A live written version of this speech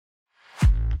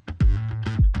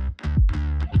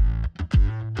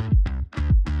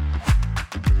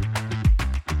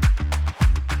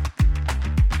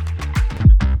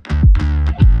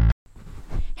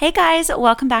Hey guys,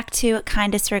 welcome back to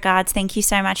Kindest Regards. Thank you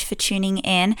so much for tuning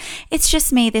in. It's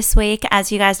just me this week.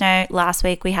 As you guys know, last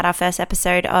week we had our first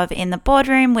episode of In the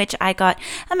Boardroom, which I got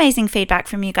amazing feedback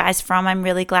from you guys from. I'm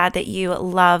really glad that you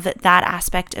love that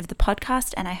aspect of the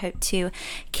podcast and I hope to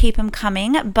keep them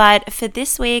coming. But for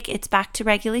this week, it's back to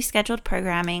regularly scheduled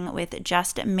programming with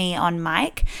just me on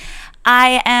mic.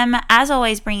 I am, as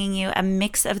always, bringing you a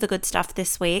mix of the good stuff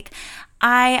this week.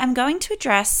 I am going to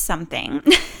address something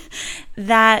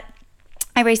that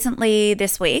I recently,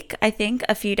 this week, I think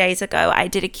a few days ago, I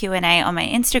did a Q&A on my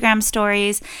Instagram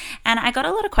stories and I got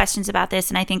a lot of questions about this,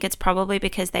 and I think it's probably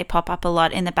because they pop up a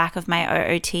lot in the back of my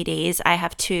OOTDs. I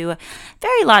have two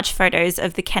very large photos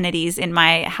of the Kennedys in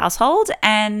my household,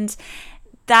 and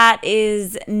that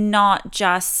is not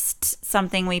just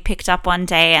something we picked up one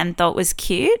day and thought was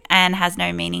cute and has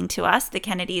no meaning to us. The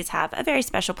Kennedys have a very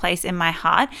special place in my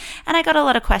heart. And I got a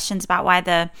lot of questions about why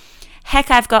the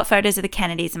heck I've got photos of the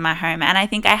Kennedys in my home. And I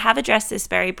think I have addressed this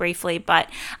very briefly, but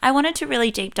I wanted to really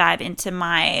deep dive into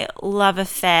my love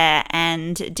affair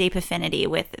and deep affinity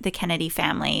with the Kennedy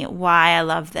family, why I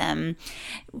love them,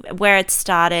 where it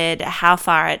started, how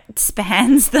far it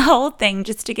spans, the whole thing,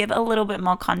 just to give a little bit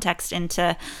more context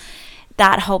into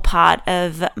that whole part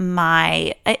of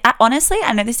my, honestly,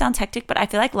 I know this sounds hectic, but I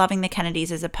feel like loving the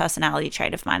Kennedys is a personality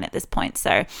trait of mine at this point.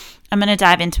 So I'm going to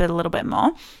dive into it a little bit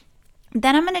more.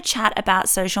 Then I'm going to chat about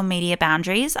social media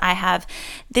boundaries. I have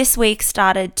this week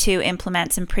started to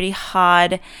implement some pretty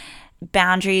hard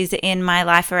boundaries in my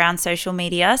life around social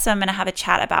media. So I'm going to have a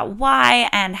chat about why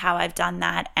and how I've done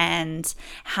that and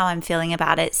how I'm feeling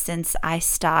about it since I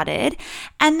started.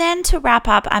 And then to wrap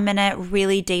up, I'm going to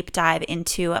really deep dive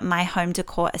into my home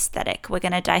decor aesthetic. We're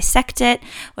going to dissect it.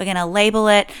 We're going to label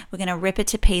it. We're going to rip it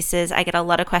to pieces. I get a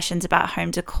lot of questions about home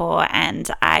decor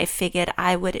and I figured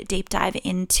I would deep dive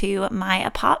into my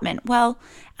apartment. Well,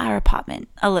 our apartment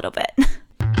a little bit.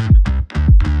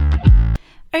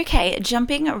 Okay,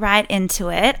 jumping right into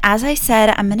it. As I said,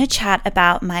 I'm going to chat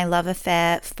about my love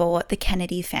affair for the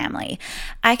Kennedy family.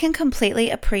 I can completely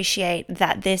appreciate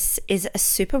that this is a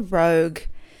super rogue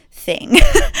thing.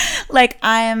 Like,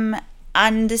 I'm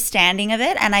understanding of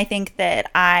it, and I think that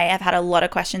I have had a lot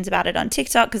of questions about it on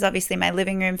TikTok because obviously my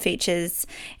living room features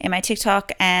in my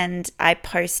TikTok and I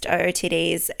post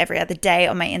OOTDs every other day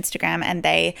on my Instagram and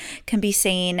they can be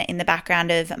seen in the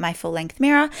background of my full-length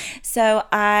mirror. So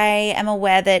I am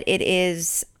aware that it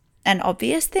is an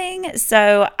obvious thing,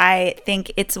 so I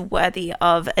think it's worthy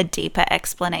of a deeper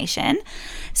explanation.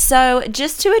 So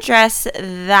just to address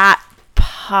that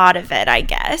part of it, I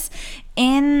guess,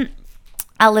 in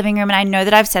our living room, and I know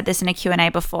that I've said this in a Q&A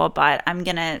before, but I'm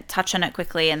going to touch on it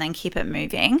quickly and then keep it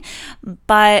moving.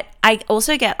 But I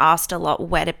also get asked a lot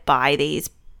where to buy these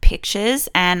pictures,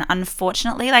 and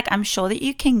unfortunately, like, I'm sure that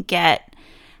you can get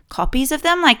copies of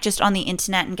them, like just on the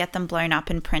internet, and get them blown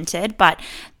up and printed. But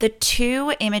the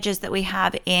two images that we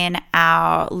have in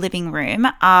our living room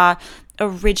are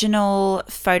original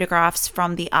photographs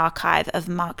from the archive of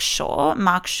Mark Shaw.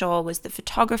 Mark Shaw was the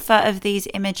photographer of these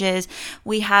images.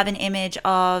 We have an image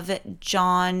of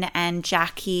John and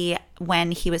Jackie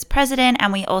when he was president,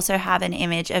 and we also have an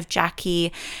image of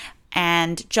Jackie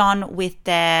and John with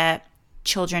their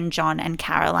children, John and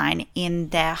Caroline, in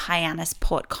their Hyannis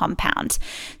Port compound.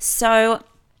 So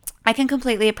I can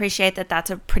completely appreciate that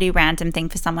that's a pretty random thing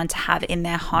for someone to have in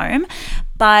their home,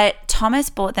 but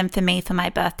Thomas bought them for me for my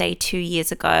birthday 2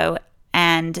 years ago,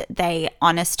 and they,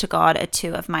 honest to God, are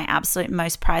two of my absolute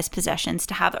most prized possessions.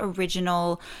 To have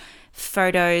original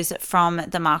photos from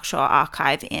the Mark Shaw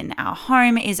archive in our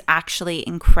home is actually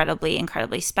incredibly,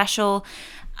 incredibly special.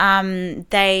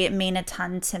 They mean a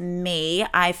ton to me.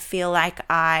 I feel like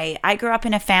I grew up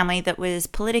in a family that was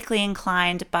politically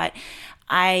inclined, but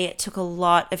I took a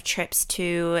lot of trips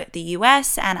to the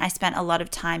US and I spent a lot of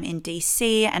time in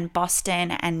DC and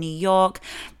Boston and New York.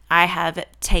 I have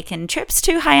taken trips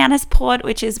to Hyannis Port,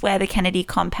 which is where the Kennedy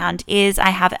compound is. I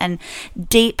have a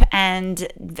deep and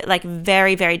like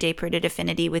very, very deep-rooted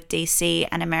affinity with DC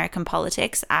and American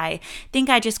politics. I think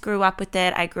I just grew up with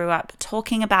it. I grew up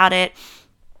talking about it,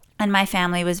 and my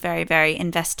family was very, very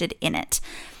invested in it.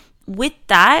 With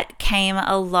that came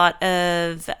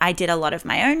I did a lot of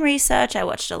my own research. I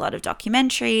watched a lot of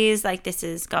documentaries. Like, this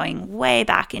is going way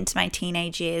back into my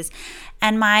teenage years.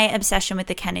 And my obsession with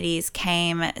the Kennedys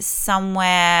came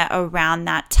somewhere around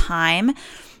that time.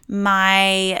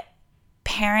 My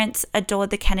parents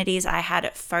adored the Kennedys. I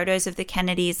had photos of the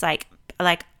Kennedys,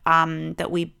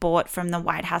 that we bought from the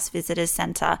White House Visitors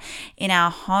Center in our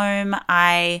home.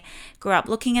 I grew up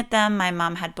looking at them. My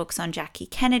mum had books on Jackie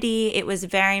Kennedy. It was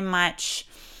very much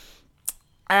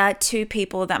two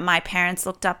people that my parents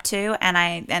looked up to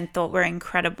and thought were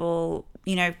incredible,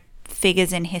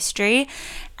 figures in history.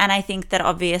 And I think that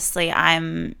obviously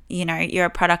you're a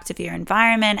product of your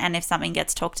environment, and if something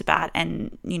gets talked about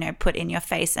and, put in your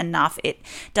face enough, it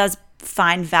does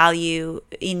find value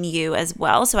in you as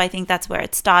well. So I think that's where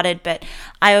it started. But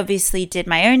I obviously did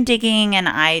my own digging, and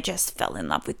I just fell in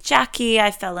love with Jackie.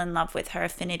 I fell in love with her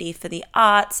affinity for the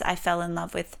arts. I fell in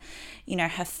love with,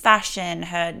 her fashion,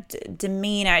 her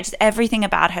demeanor, just everything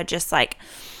about her just like,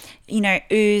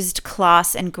 oozed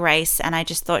class and grace. And I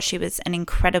just thought she was an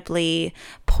incredibly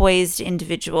poised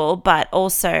individual. But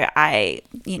also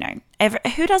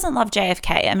who doesn't love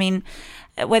JFK? I mean,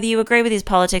 whether you agree with his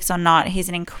politics or not, he's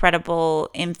an incredible,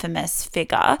 infamous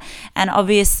figure. And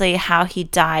obviously how he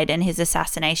died and his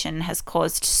assassination has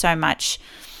caused so much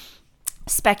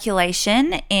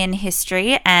speculation in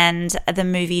history, and the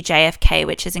movie JFK,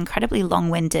 which is incredibly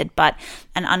long-winded, but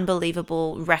an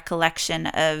unbelievable recollection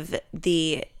of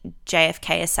the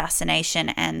JFK assassination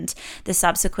and the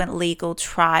subsequent legal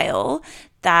trial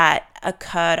that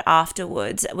occurred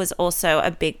afterwards, was also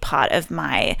a big part of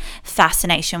my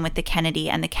fascination with the Kennedy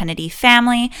and the Kennedy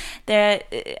family.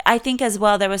 I think as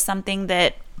well, there was something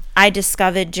that I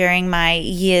discovered during my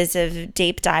years of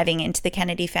deep diving into the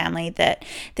Kennedy family, that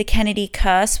the Kennedy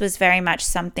curse was very much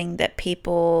something that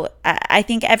I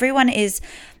think everyone is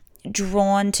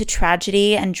drawn to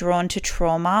tragedy and drawn to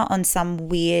trauma on some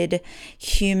weird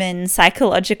human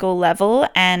psychological level.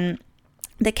 And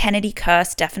the Kennedy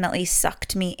curse definitely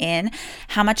sucked me in.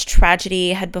 How much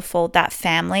tragedy had befalled that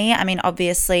family. I mean,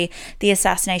 obviously, the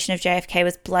assassination of JFK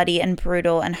was bloody and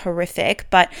brutal and horrific,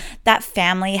 but that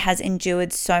family has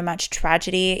endured so much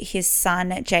tragedy. His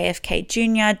son, JFK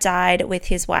Jr., died with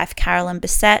his wife, Carolyn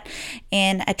Bessette,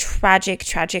 in a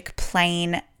tragic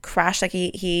plane crash. Like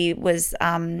he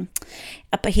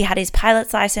had his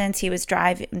pilot's license. He was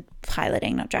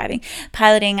piloting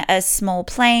a small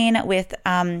plane with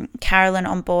Carolyn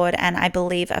on board, and I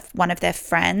believe one of their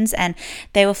friends, and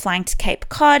they were flying to Cape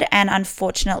Cod, and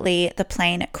unfortunately the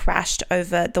plane crashed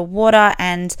over the water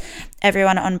and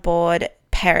everyone on board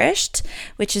perished,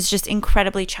 which is just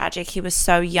incredibly tragic. He was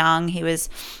so young. He was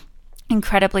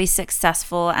incredibly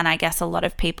successful, and I guess a lot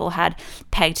of people had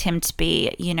pegged him to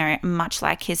be, much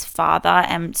like his father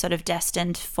and sort of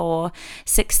destined for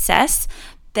success.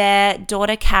 Their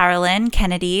daughter, Carolyn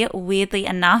Kennedy, weirdly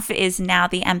enough, is now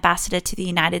the ambassador to the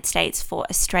United States for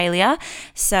Australia.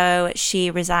 So she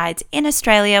resides in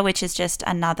Australia, which is just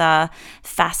another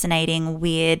fascinating,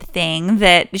 weird thing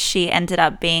that she ended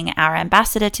up being our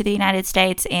ambassador to the United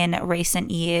States in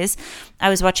recent years. I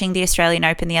was watching the Australian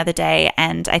Open the other day,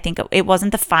 and I think it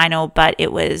wasn't the final, but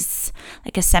it was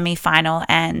like a semi-final,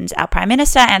 and our Prime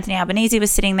Minister, Anthony Albanese, was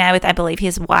sitting there with, I believe,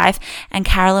 his wife, and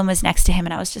Carolyn was next to him,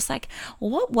 and I was just like,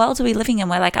 what world are we living in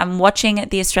where like I'm watching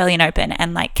the Australian Open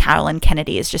and like Carolyn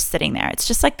Kennedy is just sitting there? It's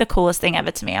just like the coolest thing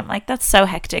ever to me. I'm like, that's so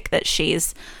hectic that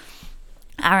she's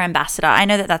our ambassador. I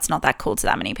know that that's not that cool to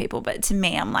that many people, but to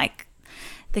me, I'm like,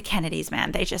 the Kennedys,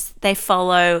 man, they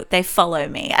follow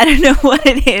me. I don't know what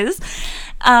it is.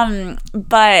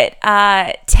 But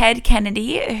Ted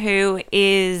Kennedy, who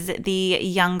is the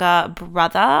younger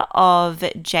brother of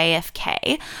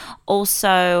JFK,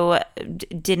 also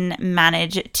didn't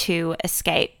manage to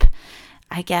escape,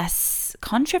 I guess,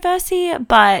 controversy.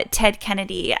 But Ted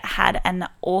Kennedy had an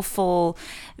awful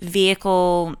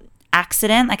vehicle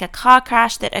accident, like a car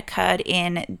crash that occurred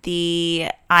in the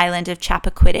island of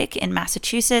Chappaquiddick in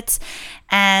Massachusetts,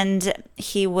 and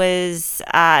he was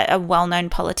a well-known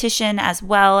politician as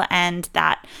well, and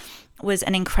that was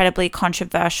an incredibly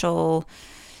controversial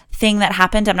thing that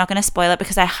happened. I'm not going to spoil it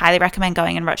because I highly recommend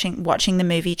going and watching the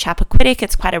movie Chappaquiddick.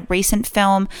 It's quite a recent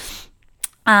film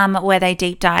where they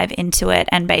deep dive into it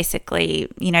and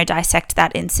basically, dissect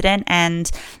that incident.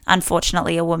 And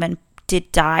unfortunately, a woman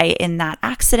did die in that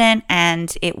accident,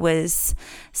 and it was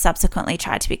subsequently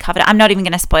tried to be covered. I'm not even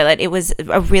going to spoil it. It was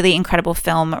a really incredible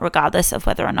film, regardless of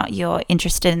whether or not you're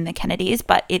interested in the Kennedys,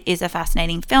 but it is a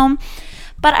fascinating film.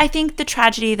 But I think the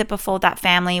tragedy that befell that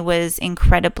family was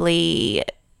incredibly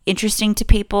interesting to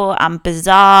people,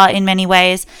 bizarre in many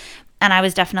ways, and I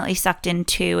was definitely sucked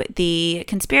into the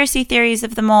conspiracy theories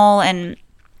of them all and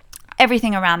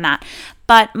everything around that.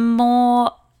 But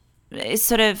more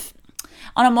sort of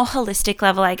on a more holistic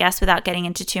level, I guess, without getting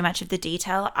into too much of the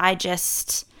detail, I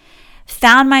just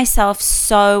found myself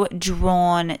so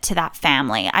drawn to that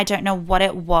family. I don't know what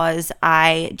it was,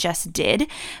 I just did.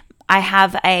 I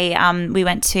have we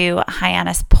went to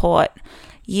Hyannis Port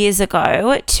years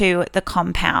ago to the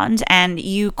compound, and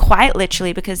you quite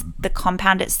literally, because the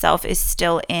compound itself is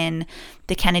still in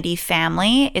the Kennedy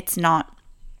family, it's not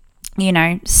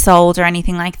sold or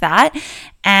anything like that.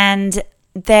 And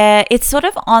it's sort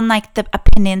of on like a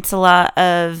peninsula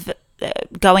of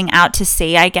going out to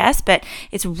sea, I guess, but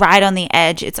it's right on the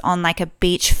edge. It's on like a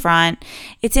beachfront.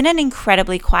 It's in an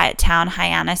incredibly quiet town.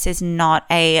 Hyannis is not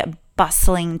a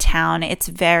bustling town. It's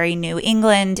very New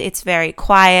England. It's very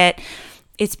quiet.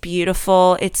 It's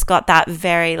beautiful. It's got that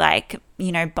very like,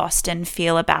 Boston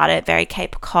feel about it, very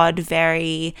Cape Cod,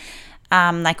 very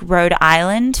like Rhode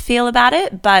Island feel about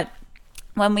it. But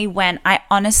when we went, I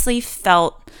honestly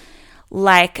felt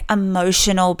like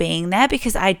emotional being there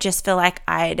because I just feel like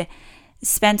I'd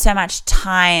spent so much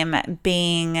time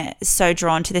being so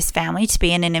drawn to this family to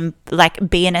be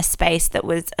in a space that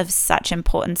was of such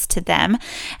importance to them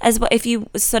as well. If you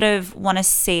sort of want to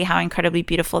see how incredibly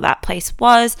beautiful that place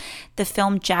was, the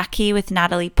film Jackie with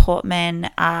Natalie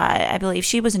Portman, I believe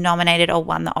she was nominated or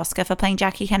won the Oscar for playing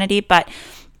Jackie Kennedy, but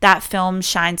that film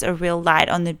shines a real light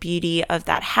on the beauty of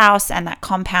that house and that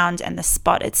compound and the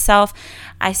spot itself.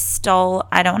 I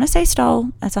don't want to say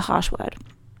stole, that's a harsh word.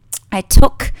 I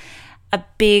took a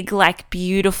big, like,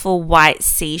 beautiful white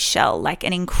seashell, like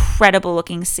an incredible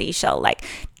looking seashell, like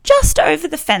just over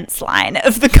the fence line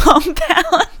of the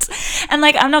compound. And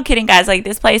like, I'm not kidding, guys, like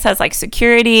this place has like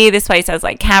security, this place has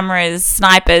like cameras,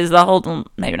 snipers, the whole,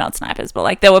 maybe not snipers, but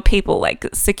like there were people like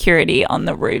security on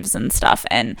the roofs and stuff.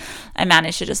 And I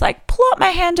managed to just like plop my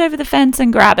hand over the fence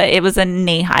and grab it. It was a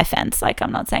knee-high fence. Like,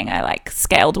 I'm not saying I like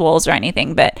scaled walls or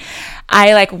anything, but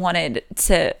I like wanted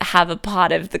to have a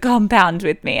part of the compound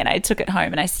with me, and I took it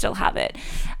home and I still have it.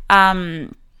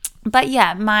 But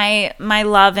yeah, my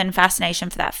love and fascination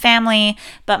for that family,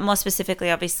 but more specifically,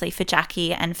 obviously, for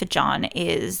Jackie and for John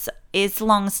is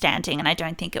long-standing, and I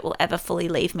don't think it will ever fully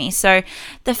leave me. So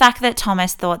the fact that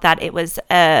Thomas thought that it was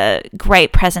a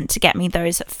great present to get me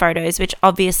those photos, which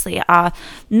obviously are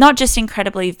not just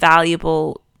incredibly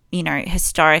valuable,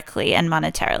 historically and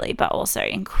monetarily, but also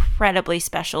incredibly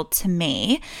special to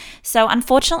me. So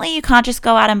unfortunately, you can't just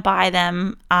go out and buy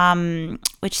them,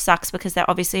 which sucks because they're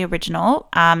obviously original.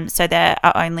 So there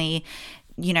are only,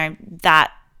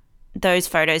 those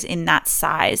photos in that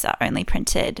size are only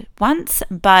printed once,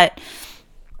 but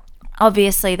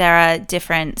obviously there are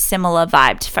different similar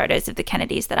vibed photos of the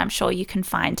Kennedys that I'm sure you can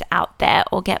find out there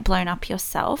or get blown up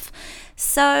yourself.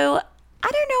 So I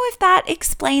don't know if that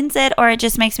explains it or it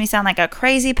just makes me sound like a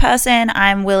crazy person.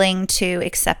 I'm willing to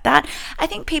accept that. I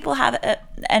think people have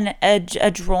a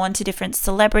drawn to different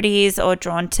celebrities or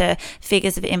drawn to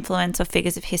figures of influence or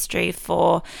figures of history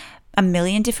for a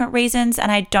million different reasons,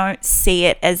 and I don't see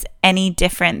it as any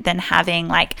different than having,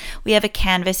 like, we have a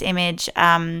canvas image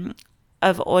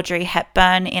of Audrey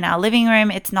Hepburn in our living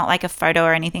room. It's not like a photo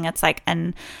or anything. It's like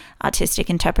an artistic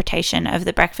interpretation of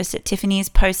the Breakfast at Tiffany's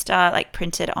poster, like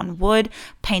painted on wood,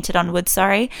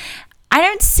 sorry. I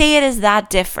don't see it as that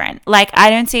different. Like, I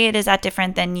don't see it as that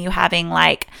different than you having,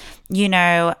 like,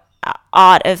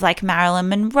 art of like Marilyn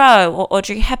Monroe or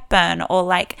Audrey Hepburn or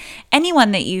like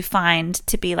anyone that you find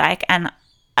to be like an,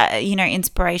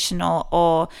 inspirational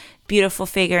or beautiful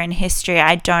figure in history.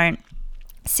 I don't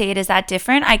see it as that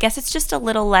different. I guess it's just a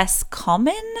little less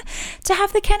common to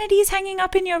have the Kennedys hanging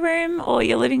up in your room or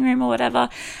your living room or whatever.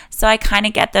 So I kind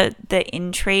of get the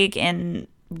intrigue in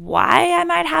why I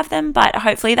might have them, but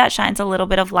hopefully that shines a little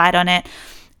bit of light on it.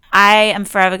 I am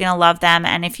forever going to love them,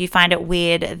 and if you find it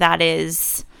weird, that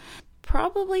is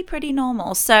probably pretty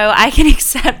normal. So I can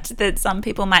accept that some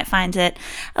people might find it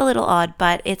a little odd,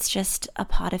 but it's just a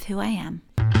part of who I am.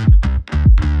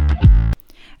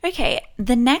 Okay,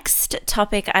 the next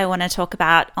topic I want to talk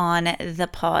about on the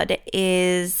pod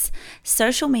is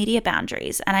social media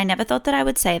boundaries. And I never thought that I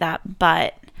would say that,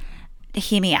 but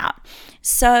hear me out.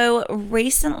 So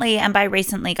recently, and by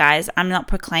recently, guys, I'm not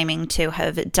proclaiming to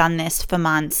have done this for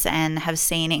months and have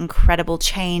seen incredible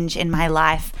change in my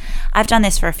life. I've done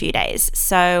this for a few days.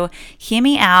 So hear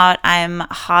me out. I'm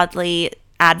hardly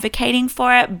advocating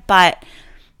for it, but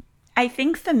I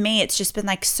think for me, it's just been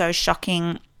like so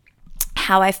shocking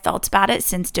how I felt about it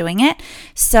since doing it.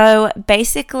 So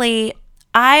basically,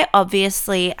 I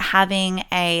obviously, having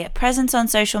a presence on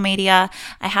social media,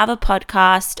 I have a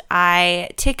podcast, I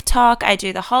TikTok, I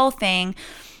do the whole thing.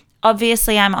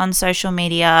 Obviously, I'm on social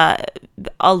media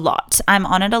a lot. I'm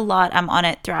on it a lot. I'm on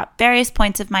it throughout various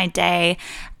points of my day.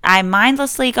 I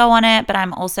mindlessly go on it, but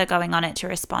I'm also going on it to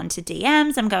respond to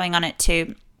DMs. I'm going on it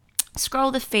to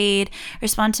scroll the feed,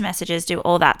 respond to messages, do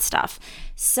all that stuff.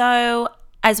 So,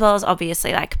 as well as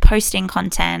obviously like posting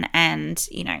content and,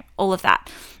 all of that.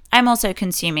 I'm also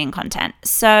consuming content.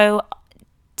 So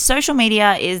social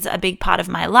media is a big part of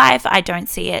my life. I don't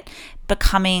see it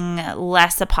becoming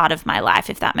less a part of my life,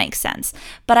 if that makes sense.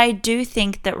 But I do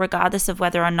think that regardless of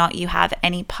whether or not you have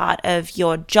any part of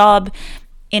your job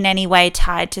in any way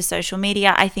tied to social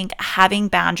media, I think having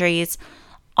boundaries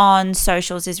on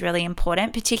socials is really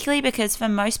important, particularly because for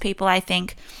most people, I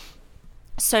think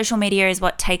social media is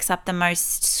what takes up the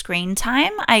most screen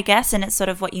time, I guess, and it's sort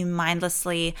of what you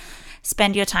mindlessly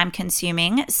spend your time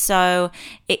consuming. So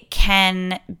it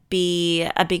can be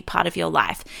a big part of your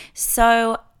life.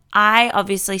 So I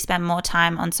obviously spend more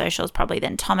time on socials probably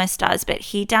than Thomas does, but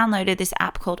he downloaded this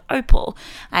app called Opal.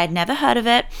 I had never heard of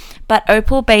it, but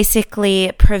Opal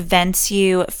basically prevents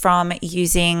you from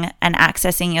using and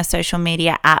accessing your social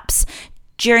media apps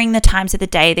during the times of the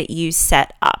day that you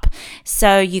set up.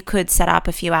 So you could set up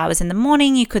a few hours in the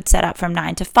morning, you could set up from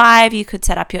 9 to 5, you could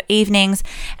set up your evenings,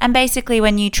 and basically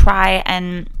when you try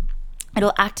and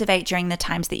it'll activate during the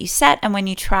times that you set, and when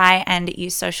you try and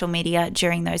use social media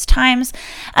during those times,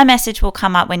 a message will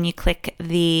come up when you click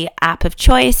the app of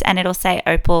choice, and it'll say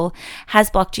Opal has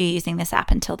blocked you using this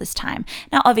app until this time.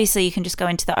 Now, obviously, you can just go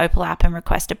into the Opal app and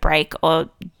request a break or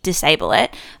disable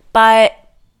it, but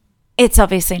it's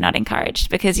obviously not encouraged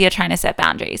because you're trying to set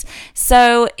boundaries.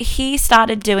 So he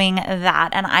started doing that,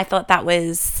 and I thought that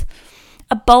was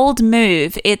a bold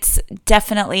move. It's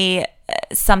definitely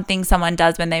something someone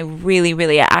does when they really,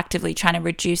 really are actively trying to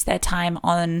reduce their time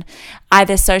on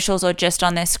either socials or just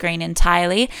on their screen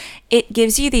entirely. It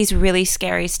gives you these really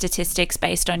scary statistics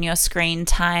based on your screen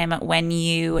time when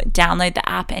you download the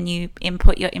app and you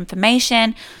input your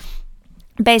information,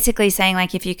 basically saying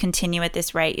like if you continue at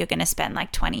this rate, you're going to spend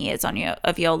like 20 years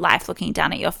of your life looking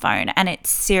down at your phone. And it's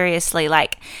seriously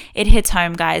like, it hits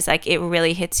home, guys. Like it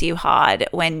really hits you hard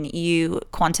when you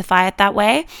quantify it that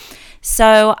way.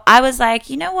 So I was like,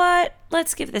 you know what?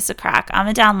 Let's give this a crack. I'm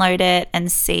going to download it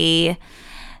and see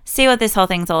what this whole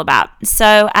thing's all about.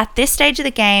 So at this stage of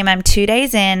the game, I'm 2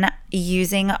 days in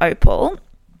using Opal.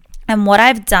 And what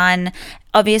I've done,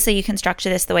 obviously you can structure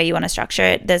this the way you want to structure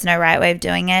it. There's no right way of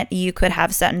doing it. You could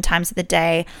have certain times of the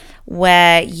day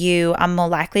where you are more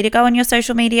likely to go on your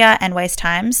social media and waste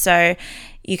time, so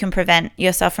you can prevent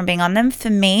yourself from being on them. For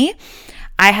me,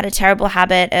 I had a terrible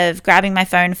habit of grabbing my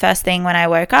phone first thing when I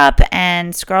woke up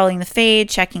and scrolling the feed,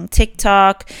 checking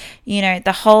TikTok,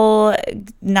 the whole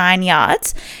 9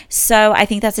 yards. So I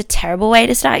think that's a terrible way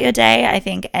to start your day. I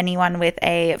think anyone with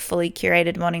a fully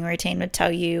curated morning routine would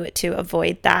tell you to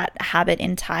avoid that habit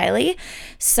entirely.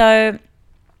 So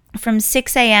from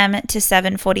 6 a.m. to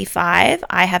 7:45,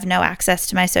 I have no access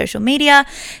to my social media.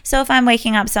 So if I'm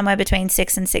waking up somewhere between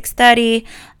 6 and 6:30,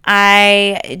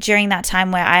 during that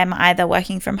time where I'm either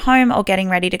working from home or getting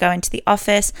ready to go into the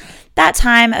office, that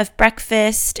time of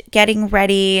breakfast, getting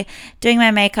ready, doing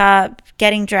my makeup,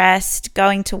 getting dressed,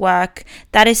 going to work,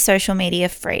 that is social media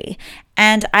free.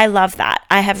 And I love that.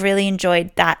 I have really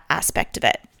enjoyed that aspect of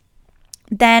it.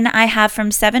 Then I have from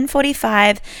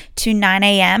 7:45 to 9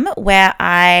 a.m. where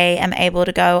I am able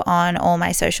to go on all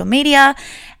my social media.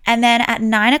 And then at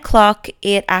 9 o'clock,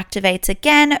 it activates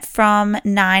again from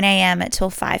 9 a.m. till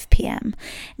 5 p.m.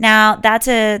 Now,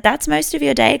 that's most of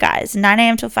your day, guys. 9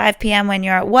 a.m. till 5 p.m. when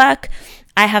you're at work,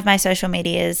 I have my social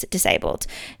medias disabled.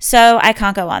 So I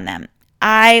can't go on them.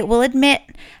 I will admit,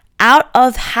 out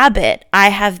of habit, I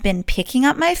have been picking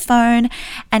up my phone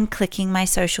and clicking my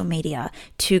social media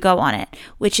to go on it,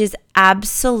 which is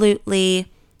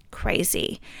absolutely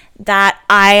crazy that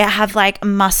I have like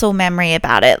muscle memory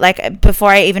about it. Like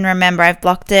before I even remember I've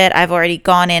blocked it, I've already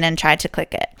gone in and tried to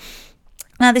click it.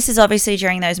 Now, this is obviously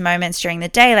during those moments during the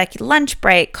day, like your lunch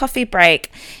break, coffee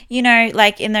break,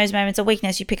 like in those moments of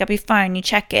weakness, you pick up your phone, you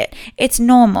check it. It's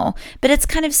normal, but it's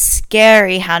kind of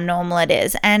scary how normal it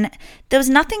is. And there was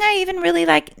nothing I even really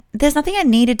there's nothing I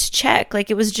needed to check. Like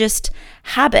it was just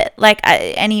habit. Like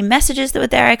any messages that were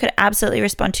there, I could absolutely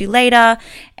respond to later.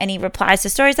 Any replies to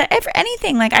stories,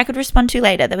 anything like I could respond to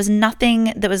later. There was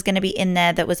nothing that was going to be in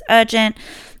there that was urgent.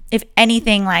 If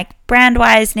anything like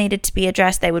brand-wise needed to be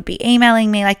addressed, they would be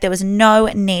emailing me. Like there was no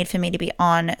need for me to be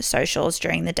on socials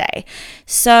during the day.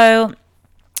 So,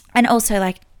 and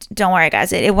also don't worry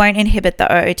guys, it won't inhibit the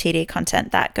OOTD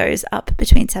content that goes up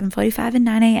between 7:45 and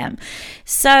 9 a.m.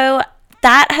 So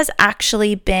that has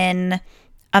actually been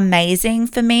amazing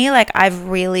for me. Like I've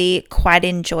really quite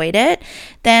enjoyed it.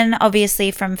 Then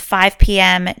obviously from 5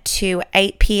 p.m. to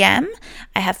 8 p.m.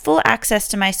 I have full access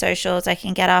to my socials. I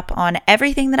can get up on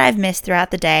everything that I've missed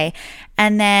throughout the day.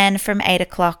 And then from 8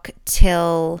 o'clock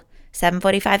till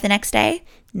 7:45 the next day,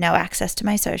 no access to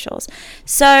my socials.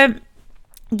 So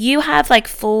you have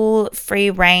full free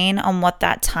reign on what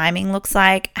that timing looks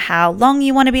like, how long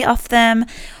you want to be off them,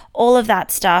 all of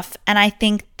that stuff. And I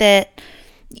think that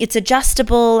it's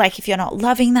adjustable. Like if you're not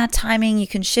loving that timing, you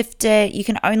can shift it. You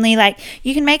can only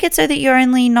you can make it so that you're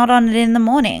only not on it in the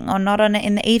morning or not on it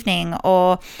in the evening,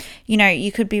 or,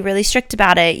 you could be really strict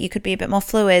about it. You could be a bit more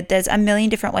fluid. There's a million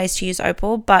different ways to use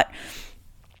Opal,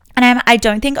 and I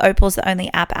don't think Opal's the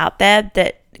only app out there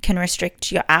that can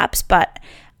restrict your apps, but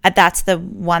that's the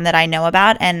one that I know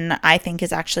about and I think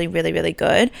is actually really, really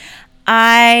good.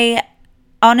 I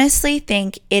honestly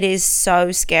think it is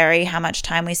so scary how much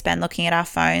time we spend looking at our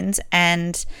phones,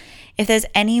 and if there's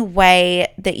any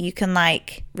way that you can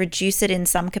reduce it in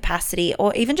some capacity,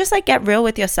 or even just get real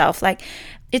with yourself.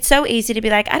 It's so easy to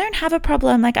be I don't have a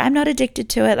problem, I'm not addicted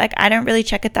to it, I don't really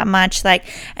check it that much, I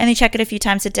only check it a few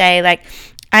times a day.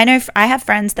 I know I have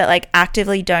friends that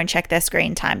actively don't check their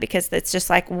screen time because it's just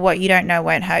what you don't know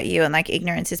won't hurt you, and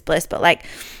ignorance is bliss. But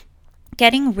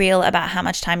getting real about how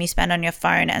much time you spend on your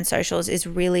phone and socials is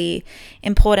really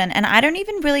important. And I don't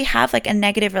even really have a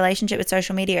negative relationship with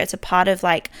social media. It's a part of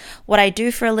what I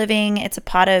do for a living. It's a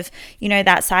part of,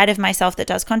 that side of myself that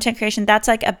does content creation. That's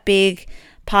a big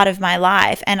part of my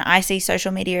life. And I see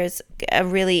social media as a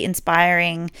really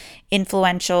inspiring,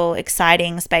 influential,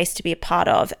 exciting space to be a part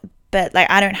of. But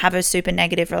I don't have a super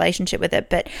negative relationship with it,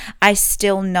 but I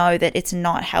still know that it's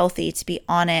not healthy to be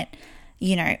on it,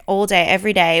 all day,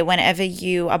 every day, whenever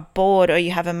you are bored or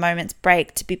you have a moment's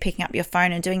break, to be picking up your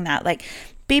phone and doing that.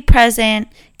 Be present,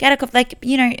 get a,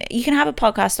 you can have a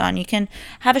podcast on, you can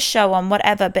have a show on,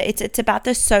 whatever, but it's about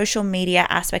the social media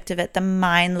aspect of it, the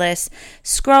mindless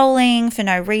scrolling for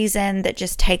no reason that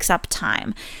just takes up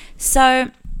time.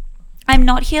 So I'm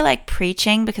not here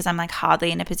preaching, because I'm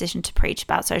hardly in a position to preach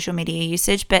about social media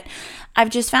usage, but I've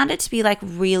just found it to be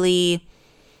really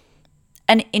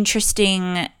an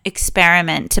interesting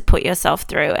experiment to put yourself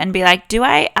through and be do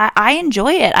I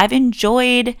enjoy it? I've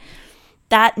enjoyed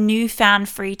that newfound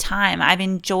free time. I've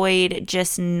enjoyed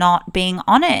just not being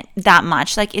on it that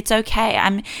much. It's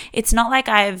okay. It's not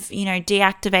I've,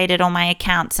 deactivated all my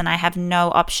accounts and I have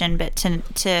no option but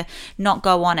to not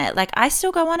go on it. I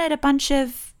still go on it a bunch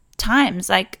of times,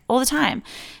 all the time.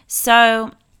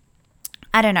 So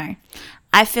I don't know.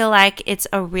 I feel it's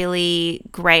a really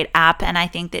great app, and I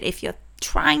think that if you're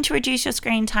trying to reduce your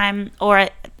screen time, or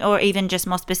even just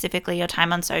more specifically your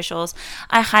time on socials,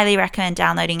 I highly recommend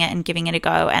downloading it and giving it a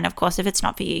go. And of course, if it's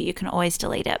not for you, you can always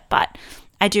delete it, but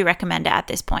I do recommend it at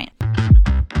this point.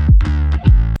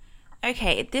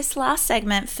 Okay, this last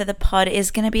segment for the pod is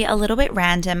going to be a little bit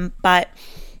random, but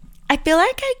I feel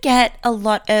I get a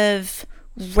lot of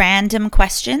random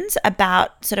questions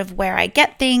about sort of where I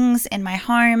get things in my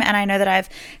home, and I know that I've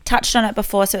touched on it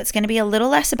before, so it's going to be a little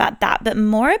less about that, but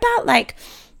more about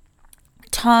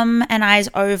Tom and I's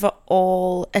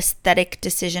overall aesthetic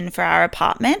decision for our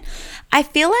apartment. I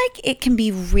feel it can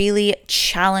be really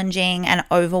challenging and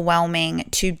overwhelming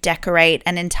to decorate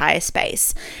an entire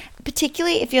space,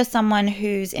 particularly if you're someone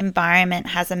whose environment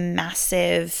has a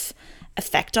massive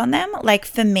effect on them.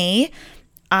 For me,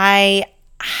 I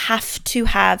have to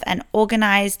have an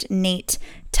organized, neat,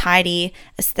 tidy,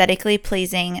 aesthetically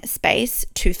pleasing space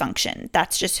to function.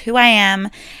 That's just who I am.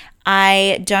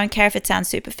 I don't care if it sounds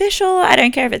superficial. I don't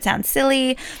care if it sounds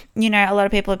silly. A lot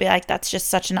of people would be that's just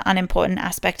such an unimportant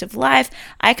aspect of life.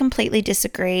 I completely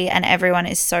disagree, and everyone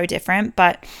is so different.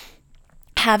 But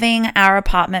having our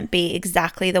apartment be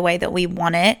exactly the way that we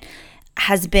want it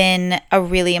has been a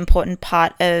really important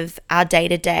part of our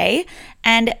day-to-day,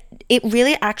 and it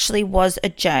really actually was a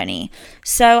journey.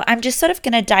 So I'm just sort of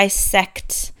going to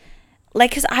dissect,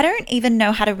 because I don't even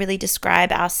know how to really describe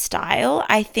our style.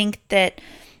 I think that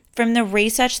from the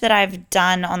research that I've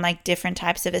done on different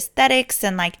types of aesthetics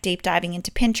and deep diving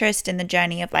into Pinterest and the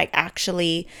journey of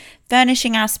actually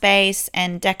furnishing our space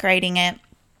and decorating it,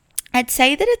 I'd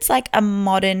say that it's a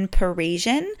modern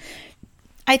Parisian.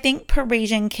 I think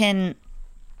Parisian can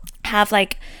have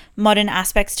modern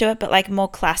aspects to it, but more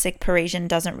classic Parisian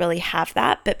doesn't really have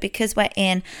that. But because we're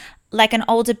in an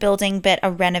older building but a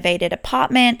renovated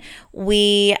apartment,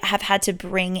 we have had to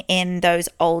bring in those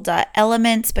older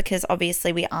elements, because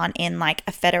obviously we aren't in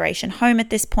a Federation home at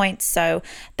this point. So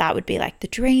that would be the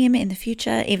dream in the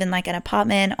future, even an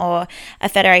apartment or a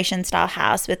Federation style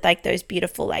house with those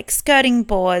beautiful skirting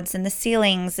boards and the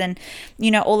ceilings and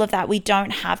all of that. We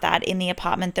don't have that in the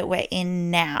apartment that we're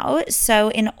in now. So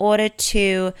in order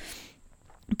to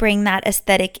bring that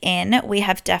aesthetic in, we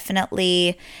have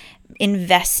definitely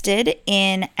invested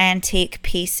in antique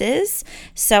pieces.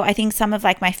 So I think some of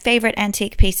my favorite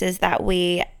antique pieces that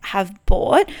we have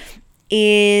bought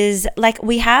is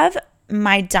we have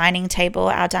our dining table,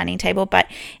 but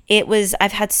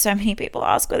I've had so many people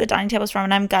ask where the dining table's from,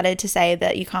 and I'm gutted to say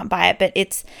that you can't buy it, but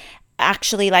it's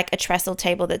actually a trestle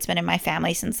table that's been in my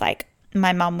family since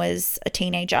my mum was a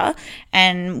teenager,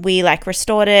 and we like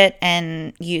restored it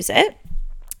and use it,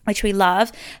 which we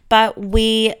love. But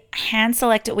we hand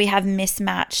selected, we have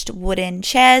mismatched wooden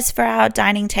chairs for our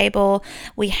dining table.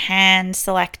 We hand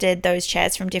selected those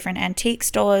chairs from different antique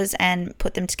stores and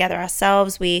put them together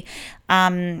ourselves. We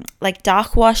like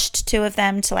dark washed 2 of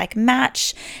them to like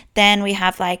match. Then we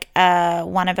have like a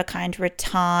one of a kind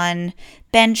rattan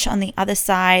bench on the other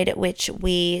side, which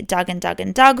we dug and dug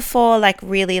and dug for, like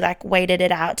really like waited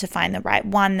it out to find the right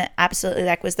one that absolutely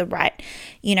like was the right,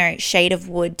 shade of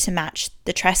wood to match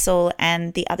the trestle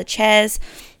and the other chairs.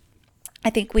 I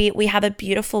think we have a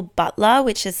beautiful butler,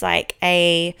 which is like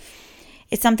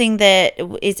it's something that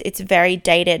it's very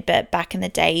dated, but back in the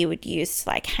day you would use to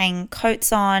like hang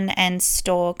coats on and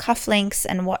store cufflinks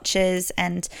and watches,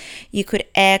 and you could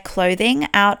air clothing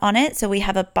out on it. So we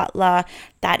have a butler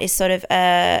that is sort of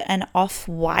an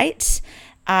off-white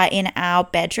in our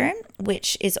bedroom,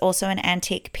 which is also an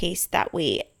antique piece that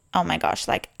we, oh my gosh,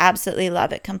 like absolutely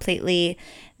love. It completely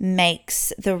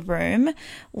makes the room.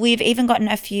 We've even gotten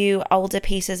a few older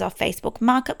pieces off Facebook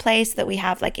Marketplace that we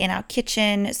have like in our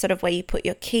kitchen, sort of where you put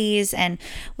your keys, and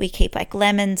we keep like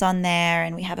lemons on there,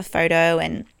 and we have a photo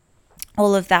and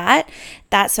all of that.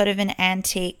 That's sort of an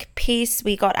antique piece.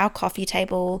 We got our coffee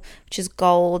table, which is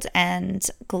gold and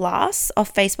glass,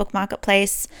 off Facebook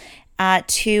Marketplace.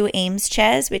 2 Eames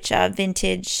chairs, which are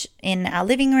vintage, in our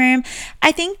living room.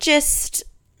 I think just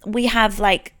we have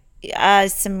like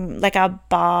some like our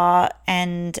bar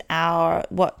and our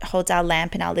what holds our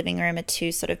lamp in our living room are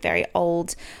 2 sort of very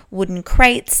old wooden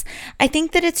crates. I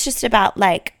think that it's just about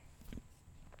like,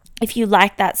 if you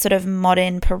like that sort of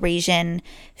modern Parisian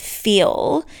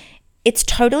feel, it's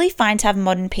totally fine to have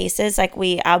modern pieces. Like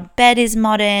our bed is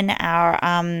modern,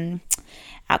 our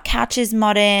couch is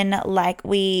modern. Like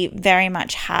we very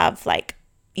much have like,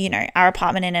 our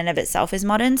apartment in and of itself is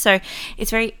modern. So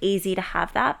it's very easy to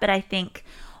have that. But I think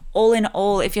all in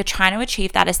all, if you're trying to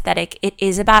achieve that aesthetic, it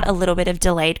is about a little bit of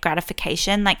delayed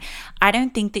gratification. Like I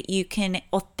don't think that you can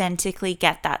authentically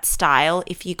get that style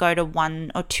if you go to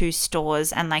 1 or 2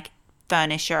 stores and like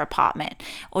furnish your apartment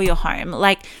or your home.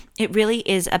 Like it really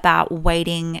is about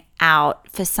waiting out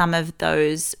for some of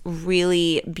those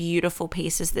really beautiful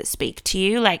pieces that speak to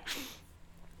you. Like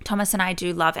Thomas and I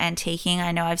do love antiquing.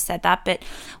 I know I've said that, but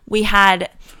we had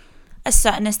a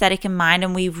certain aesthetic in mind,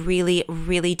 and we really,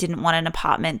 really didn't want an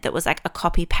apartment that was like a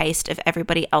copy paste of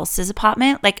everybody else's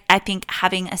apartment. Like I think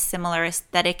having a similar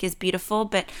aesthetic is beautiful,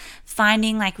 but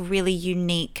finding like really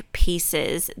unique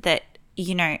pieces that,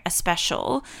 are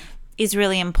special is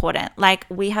really important. Like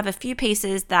we have a few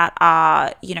pieces that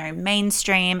are,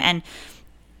 mainstream, and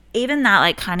even that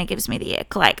like kind of gives me the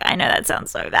ick. Like I know that sounds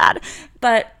so bad,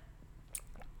 but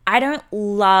I don't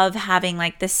love having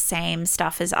like the same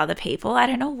stuff as other people. I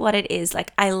don't know what it is.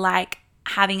 Like I like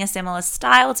having a similar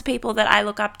style to people that I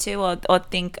look up to or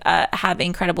think have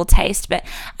incredible taste, but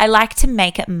I like to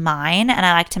make it mine, and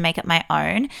I like to make it my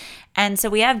own. And so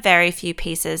we have very few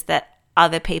pieces that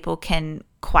other people can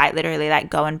quite literally like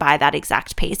go and buy that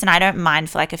exact piece. And I don't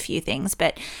mind for like a few things,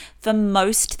 but for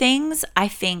most things, I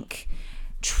think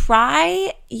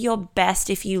try your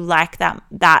best, if you like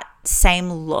that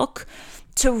same look,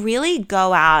 to really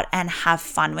go out and have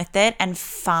fun with it and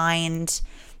find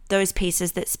those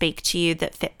pieces that speak to you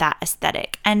that fit that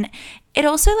aesthetic. And it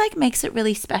also like makes it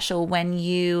really special when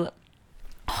you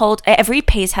hold, every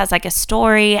piece has like a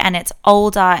story, and it's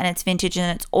older and it's vintage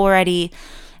and it's already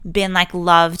been like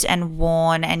loved and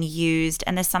worn and used,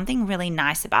 and there's something really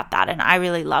nice about that, and I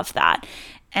really love that.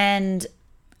 And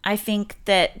I think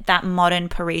that modern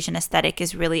Parisian aesthetic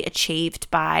is really achieved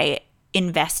by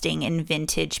investing in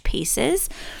vintage pieces.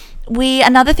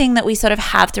 Another thing that we sort of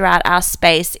have throughout our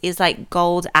space is like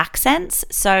gold accents.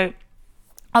 So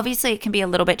obviously it can be a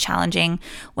little bit challenging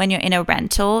when you're in a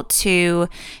rental to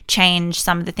change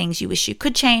some of the things you wish you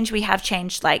could change. We have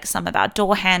changed like some of our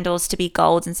door handles to be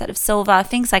gold instead of silver,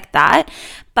 things like that.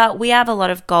 But we have a lot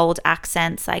of gold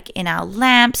accents like in our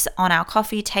lamps, on our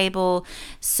coffee table,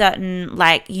 certain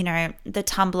like, the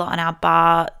tumbler on our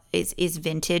bar is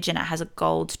vintage and it has a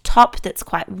gold top that's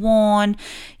quite worn,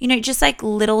 just like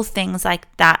little things like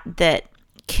that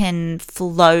can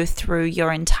flow through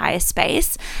your entire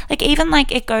space. Like even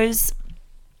like it goes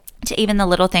to even the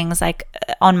little things like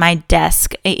on my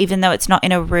desk, even though it's not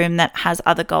in a room that has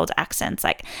other gold accents,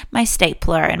 like my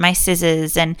stapler and my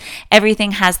scissors, and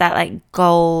everything has that like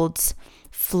gold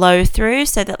flow through,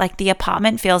 so that like the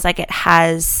apartment feels like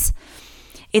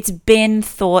it's been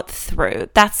thought through.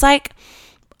 That's like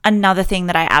another thing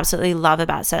that I absolutely love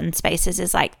about certain spaces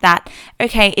is like that,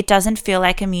 okay, it doesn't feel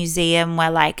like a museum where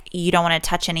like you don't want to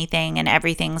touch anything and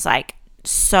everything's like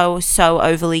so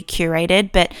overly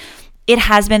curated, but it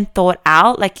has been thought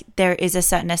out. Like there is a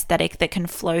certain aesthetic that can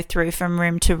flow through from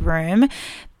room to room.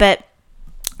 But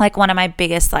like one of my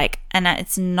biggest, like, and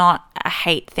it's not a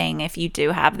hate thing if you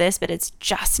do have this, but it's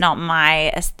just not my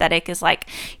aesthetic, is like,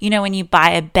 you know, when you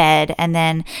buy a bed and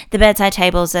then the bedside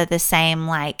tables are the same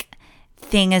like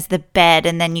thing as the bed,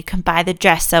 and then you can buy the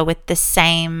dresser with the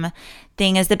same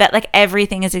thing as the bed, like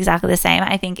everything is exactly the same.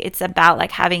 I think it's about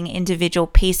like having individual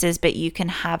pieces, but you can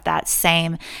have that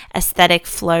same aesthetic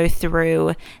flow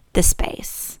through the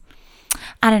space.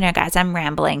 I don't know, guys, I'm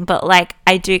rambling, but like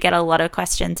I do get a lot of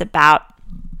questions about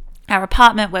our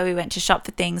apartment where we went to shop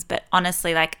for things, but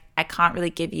honestly, like I can't really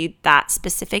give you that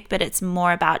specific, but it's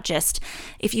more about just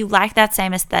if you like that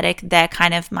same aesthetic, they're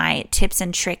kind of my tips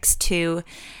and tricks to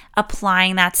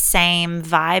applying that same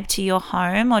vibe to your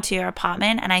home or to your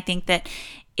apartment. And I think that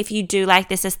if you do like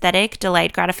this aesthetic,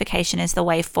 delayed gratification is the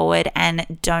way forward,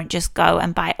 and don't just go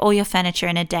and buy all your furniture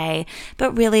in a day,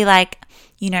 but really like,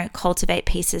 you know, cultivate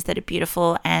pieces that are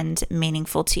beautiful and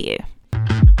meaningful to you.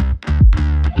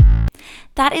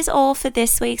 That is all for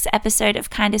this week's episode of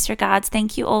Kindest Regards.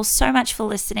 Thank you all so much for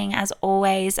listening. As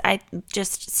always, I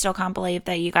just still can't believe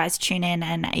that you guys tune in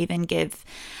and even give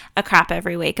a crap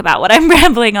every week about what I'm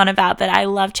rambling on about, but I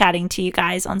love chatting to you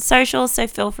guys on social, so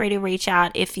feel free to reach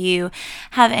out if you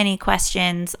have any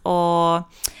questions or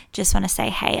just want to say,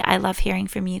 hey, I love hearing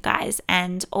from you guys.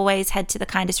 And always head to the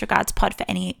Kindest Regards pod for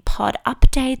any pod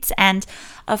updates, and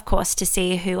of course to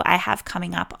see who I have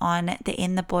coming up on the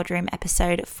In the Boardroom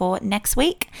episode for next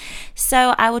week.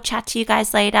 So I will chat to you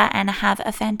guys later, and have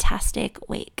a fantastic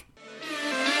week.